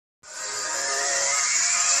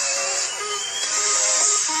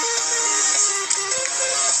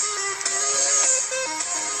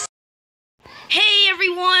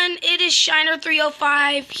is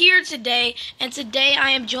Shiner305 here today, and today I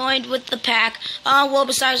am joined with the pack. Well,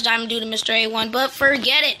 besides Diamond Dude and Mr. A1, but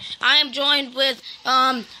forget it. I am joined with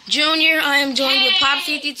Junior. I am joined with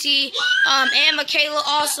popsttt and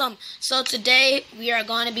makaylaawsome. So today we are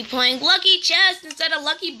going to be playing Lucky Chest instead of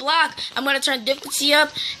Lucky Block. I'm going to turn difficulty up,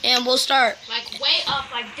 and we'll start. Like way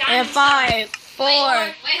up, like diamond. And 5, 4,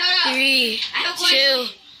 hold up. 3, 2,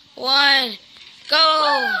 1. Go!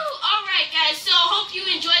 Alright guys, so hope you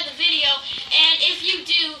enjoyed the video, and if you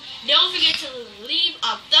do, don't forget to leave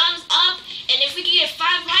a thumbs up, and if we can get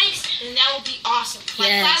 5 likes, then that will be awesome.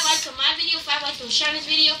 Like yes. 5 likes on my video, 5 likes on Shiner's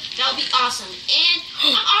video, that will be awesome. And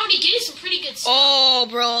I'm already getting some pretty good stuff. Oh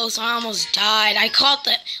bros, I almost died. I caught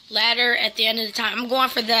the ladder at the end of the time. I'm going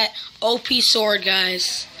for that OP sword,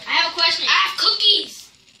 guys. I have a question. I have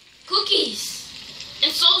cookies. Cookies.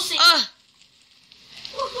 And soul sing.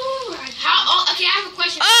 Woohoo! Okay, I have a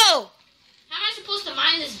question. Oh! How am I supposed to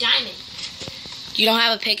mine this diamond? You don't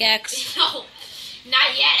have a pickaxe? No,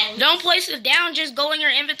 not yet. Don't place it down. Just go in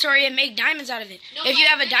your inventory and make diamonds out of it. No, if you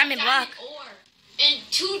have a diamond block. Ore. And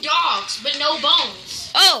 2 dogs, but no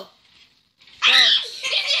bones. Oh! It's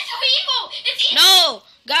evil! It's evil! No!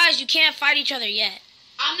 Guys, you can't fight each other yet.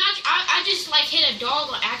 I'm not. I just like hit a dog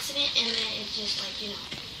on accident, and then it's just like, you know.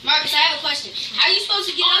 Marcus, I have a question. How are you supposed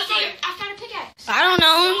to get up there? I found a pickaxe. I don't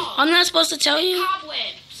know. I'm not supposed to tell you.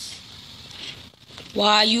 Cobwebs.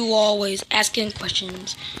 Why you always asking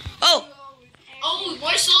questions? Oh! Oh,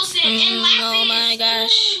 more soul sand and lapis. Oh my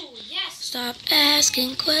gosh. Ooh, yes. Stop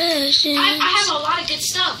asking questions. I have a lot of good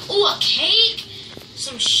stuff. Ooh, a cake,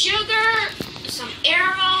 some sugar, some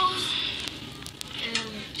arrows, and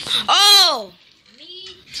some oh!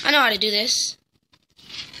 meat. I know how to do this.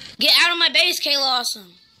 Get out of my base,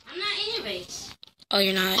 Kaylaawsome. I'm not in your base. Oh,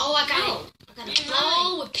 you're not? Oh, I got it. I got a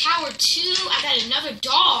bow with power 2. I got another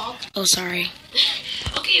dog. Oh, sorry.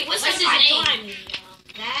 Okay, what's his name?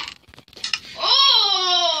 That.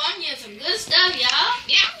 Oh, I'm getting some good stuff, y'all.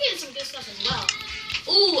 Yeah, I'm getting some good stuff as well.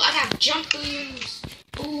 Ooh, I got jumpers.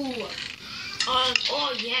 Ooh.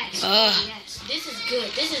 Oh, yes. Oh, yes. This is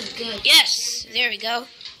good. This is good. Yes. There we go.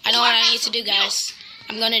 I know what I need to do, guys.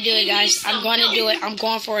 I'm going to do it, guys. I'm going to do it. I'm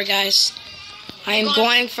going for it, guys. I am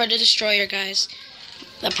going for the destroyer, guys.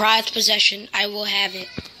 The prized possession. I will have it.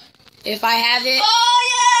 If I have it... Oh,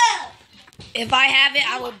 yeah! If I have it,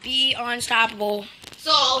 I will be unstoppable.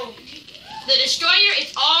 So, the destroyer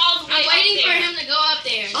is all the way I'm waiting for him to go up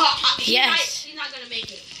there. Yes. He's not going to make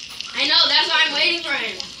it. I know, that's why I'm waiting for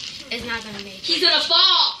him. It's not going to make it. He's going to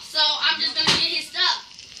fall, so I'm just going to get his stuff.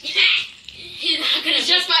 He's not going to It's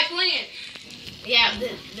just my plan. Yeah.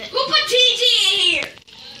 Who put TG in here?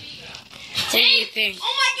 What do you think?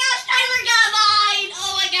 Oh my gosh, Tyler got mine.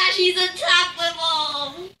 Oh my gosh, he's a top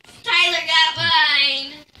level. Tyler got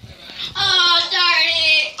mine. Oh, darn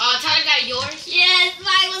it. Tyler got yours? Yes,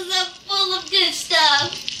 mine was full of good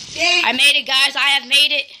stuff. I made it, guys. I have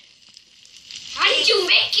made it. How did you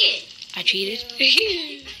make it? I cheated.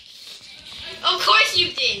 Of course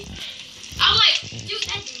you did. I'm like, dude,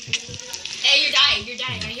 hey, you're dying. You're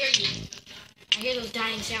dying. I hear you. I hear those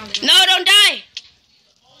dying sounds. No, don't die.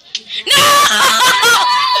 No!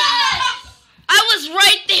 I was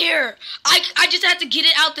right there. I just had to get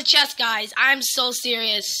it out the chest, guys. I'm so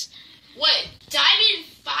serious. What? Diamond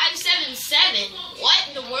 577? What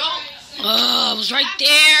in the world? Oh, I was right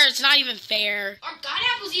there. It's not even fair. Are God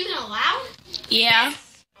apples even allowed? Yeah.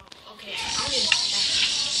 Oh, okay. I'm gonna...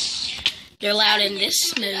 They're allowed in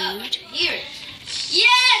this mood. Hear it.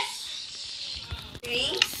 Yes!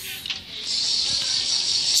 Thanks.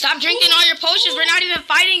 Stop drinking all your potions. We're not even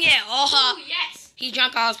fighting yet. Oh, yes. he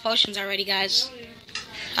drank all his potions already, guys.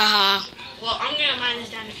 Haha. Well, I'm gonna mine this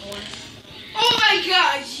diamond for him. Oh my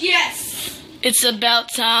gosh, yes! It's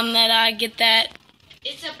about time that I get that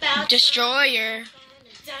It's about destroyer.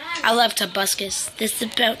 diamond. I love Tobuscus. It's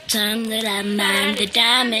about time that I mine the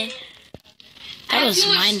diamond. That was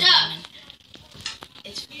mine the diamond.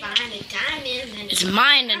 It's fine a diamond. And It's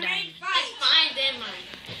mine the diamond. It's fine then mine.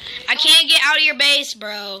 I can't get out of your base,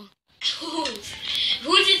 bro. Who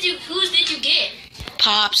did you get?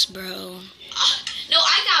 Pops, bro. No,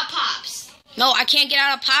 I got Pops. No, I can't get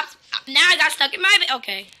out of Pops. Now I got stuck in my base.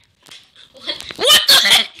 Okay. What? The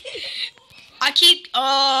heck? I keep...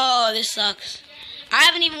 Oh, this sucks. I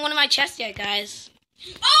haven't even won in my chest yet, guys.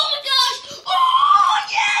 Oh my gosh! Oh,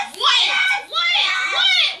 yes! What? Yes! What?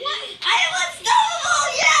 I am unstoppable,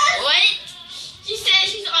 yes! What? She said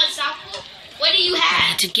she's unstoppable. What do you I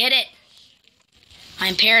have? need to get it.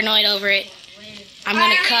 I'm paranoid over it. I'm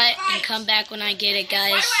gonna cut and come back when I get it, Why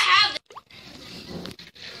do guys. I have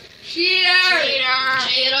Cheater.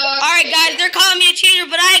 Alright, guys, they're calling me a cheater,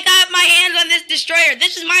 but I got my hands on this destroyer.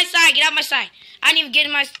 This is my side. Get off my side. I didn't even get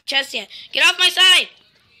in my chest yet. Get off my side.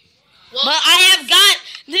 Well, But I have got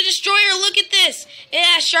the destroyer. Look at this. It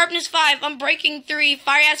has sharpness 5, unbreaking 3,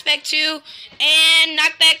 fire aspect 2, and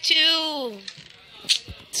knockback 2.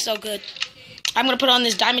 So good. I'm going to put on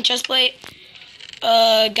this diamond chest plate.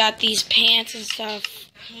 Got these pants and stuff.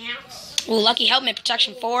 Pants. Ooh, lucky helmet,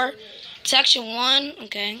 protection 4. Protection 1.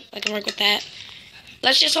 Okay, I can work with that.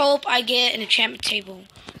 Let's just hope I get an enchantment table.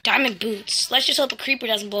 Diamond boots. Let's just hope a creeper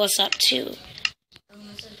doesn't blow us up, too.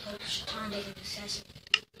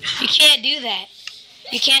 You can't do that.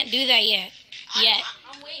 You can't do that yet.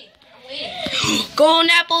 I'm waiting. Golden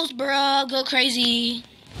apples, bro. Go crazy.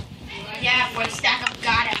 Yeah, for a stack of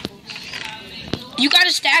god apples. You got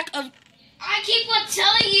a stack of... I keep on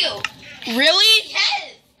telling you. Really?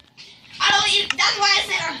 Yes. I don't eat. That's why I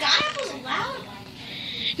said, are god apples allowed?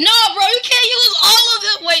 No, bro. You can't use all of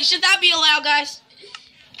it. Wait, should that be allowed, guys?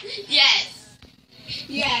 Yes.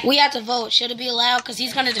 Yeah. We have to vote. Should it be allowed? Because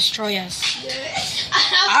he's going to destroy us.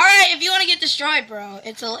 All right, if you want to get destroyed, bro,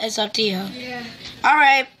 it's up to you. Yeah. All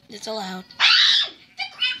right, it's allowed. Ah!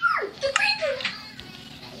 The creeper!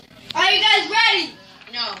 Are you guys ready?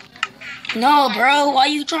 No. No, bro. Why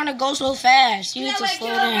you trying to go so fast? You need to slow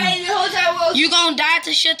down. You gonna die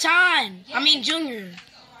to Shaitan. I mean, Junior.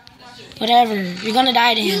 Whatever. You're gonna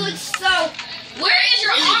die to You him. look so... Where is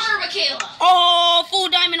your armor, Makayla? Oh, full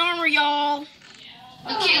diamond armor, y'all.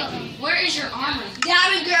 Makayla, where is your armor?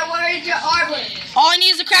 Diamond girl, where is your armor? All I need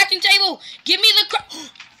is a crafting table. Give me the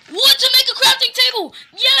what to make a crafting table?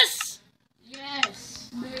 Yes. Yes.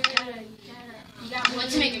 What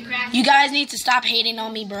to make a craft? You guys need to stop hating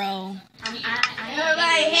on me, bro.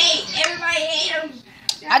 Everybody hate him.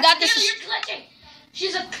 I got this. You're glitching.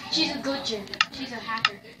 She's a glitcher. She's a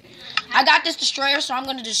hacker. I got this destroyer, so I'm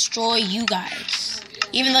gonna destroy you guys.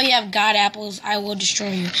 Even though you have god apples, I will destroy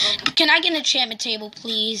you. Can I get an enchantment table,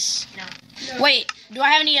 please? No. Wait, do I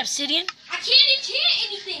have any obsidian? I can't enchant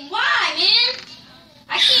anything. Why, man?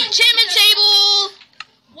 I can't. Enchantment table!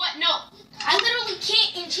 What? No. I literally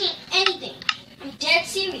can't enchant anything. I'm dead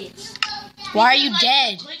serious. Why are you Like,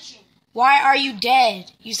 dead? glitching. Why are you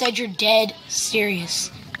dead? You said you're dead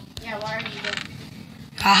serious. Yeah, why are you dead?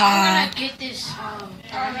 Haha. I'm gonna get this armor.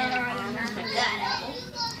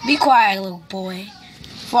 Be quiet, little boy.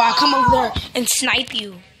 Before I come over there and snipe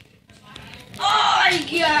you. Oh my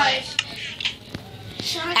gosh.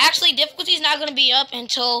 Actually, difficulty is not going to be up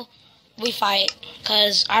until we fight.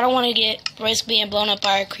 Because I don't want to risk being blown up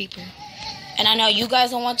by a creeper. And I know you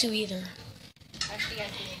guys don't want to either. Actually, I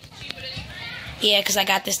do. Yeah, because I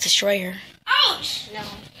got this destroyer. Ouch! No.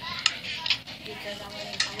 Because I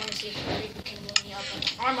want to see if the creeper can blow me up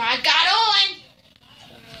with the armor I got on.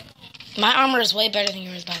 My armor is way better than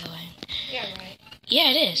yours, by the way. Yeah, right. Yeah,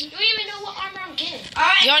 it is. You don't even know what armor I'm getting.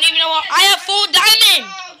 Alright. You don't even know what... I have full diamond!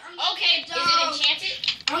 Okay, is it enchanted?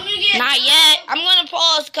 I'm gonna get... Not yet. I'm going to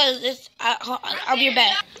pause because it's... I'll be right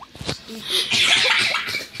back.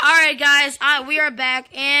 Alright, guys. We are back.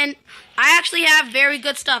 And I actually have very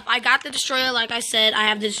good stuff. I got the destroyer, like I said. I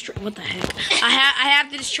have the destroyer. What the heck? I have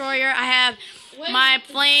the destroyer. I have my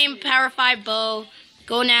flame power 5 bow.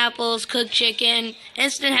 Golden apples, cooked chicken,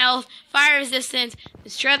 instant health, fire resistance, the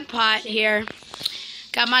strength pot here.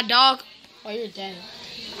 Got my dog. Oh, you're dead.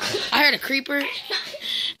 I heard a creeper.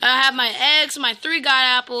 I have my eggs, my 3 god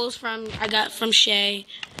apples I got from Shay,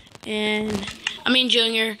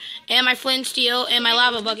 Junior, and my flint and steel and my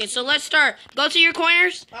lava bucket. So let's start. Go to your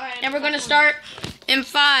corners, and we're gonna start in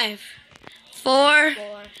 5, 4,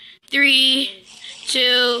 3,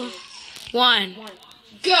 2, 1.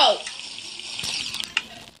 Go!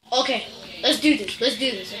 Okay, let's do this.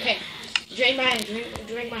 Okay, drink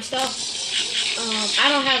my stuff. I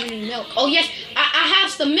don't have any milk. Oh yes, I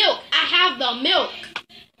have some milk. I have the milk.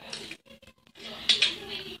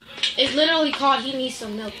 It's literally called he needs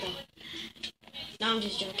some milk though. No, I'm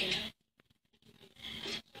just joking.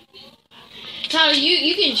 Tyler,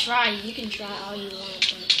 you can try. You can try all you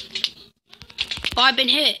want. But... Oh, I've been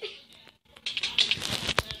hit.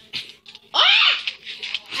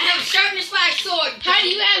 I have a sharpness 5 sword. How do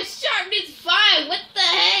you have sharpness 5? What the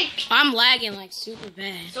heck? I'm lagging like super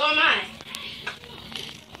bad. So am I.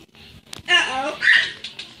 Uh-oh.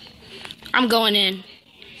 I'm going in.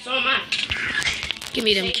 So am I. Give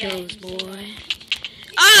me them kills, boy.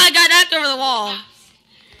 Ah, I got knocked over the wall.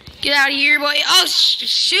 Get out of here, boy. Oh,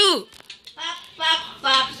 shoot. Pop, pop,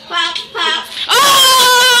 pop, pop, pop.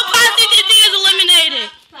 Oh, popsttt is eliminated.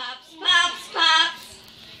 Pops, pops, pops.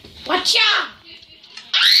 Watch out.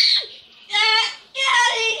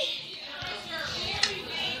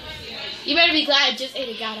 You better be glad I just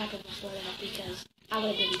ate a god apple before that because I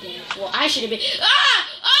would have been dead. Well, I should have been. Ah!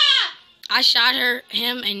 Ah! I shot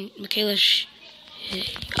him, and Makayla.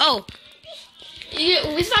 Oh.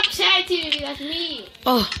 We stopped tag teaming. That's me.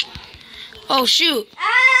 Oh. Oh shoot.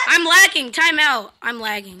 I'm lagging. Time out. I'm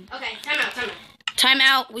lagging. Okay, time out. Time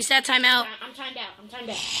out. We said time out. I'm timed out. I'm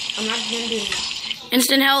not gonna do that.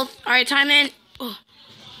 Instant health. All right, time in. Oh.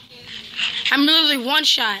 I'm literally one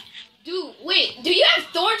shot. Dude, wait. Do you have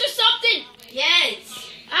thorns or something? Yes.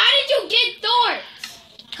 How did you get thorns?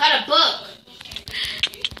 Cut a book.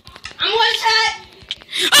 I'm one shot.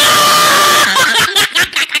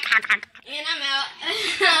 And I'm out.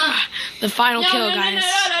 The final kill, guys.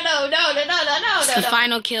 No. It's the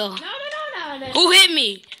final kill. No. Who hit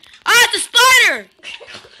me? Ah, the spider!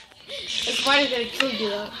 The spider's gonna kill you,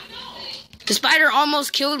 though. The spider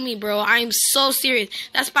almost killed me, bro. I am so serious.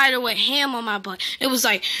 That spider went ham on my butt. It was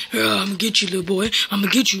like, yeah, I'm gonna get you, little boy. I'm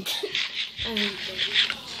gonna get you.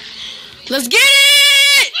 Let's get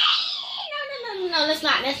it! No, let's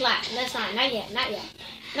not. Not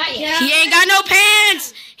yet. He ain't got no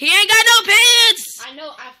pants! I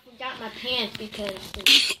know I forgot my pants because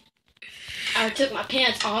I took my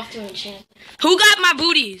pants off to enchant. Who got my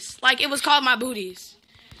booties? Like, it was called my booties.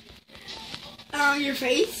 Your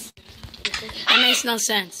face? That makes no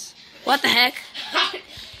sense. What the heck?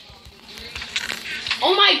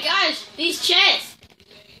 Oh my gosh, these chests.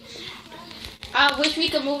 I wish we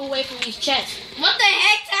could move away from these chests. What the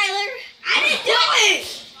heck, Tyler? I didn't do it!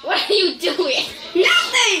 What are you doing?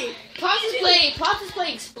 Nothing! Pops is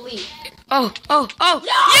playing Splee. Oh. No!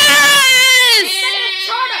 Yes!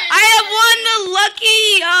 I have won the lucky,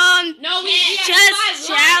 No, we have chest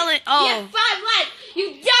 5 challenge. lives. Oh. We have 5 lives. You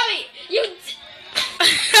dummy!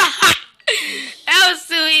 That was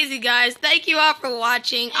too easy, guys. Thank you all for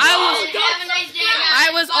watching. Have a nice day, guys. I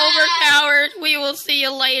was overpowered. We will see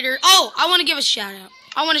you later. Oh, I want to give a shout out.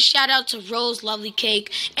 I want to shout out to Rose Lovely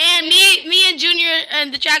Cake. And me and Junior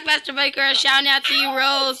and the Trackmaster Baker are shouting out to you,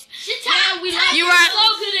 Rose. Yeah, we love You you. are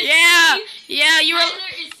So good at you were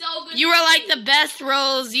Tyler is so good. you are like the best,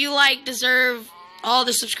 Rose. You deserve all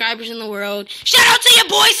the subscribers in the world. Shout out to your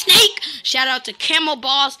boy Snake. Shout out to Camel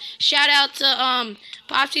Boss. Shout out to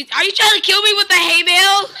popsttt. Are you trying to kill me with the hay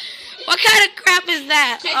bale? What kind of crap is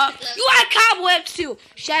that? You got cobwebs too.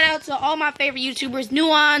 Shout out to all my favorite YouTubers,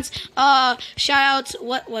 Nuance. Shout out to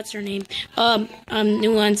what's her name?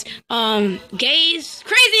 Nuance. Gaze,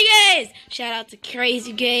 Crazy Gaze. Shout out to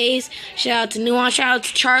Crazy Gaze. Shout out to Nuance. Shout out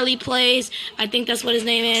to Charlie Plays. I think that's what his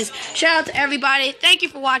name is. Shout out to everybody. Thank you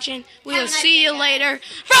for watching. We will see you later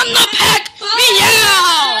from the pack.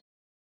 Meow.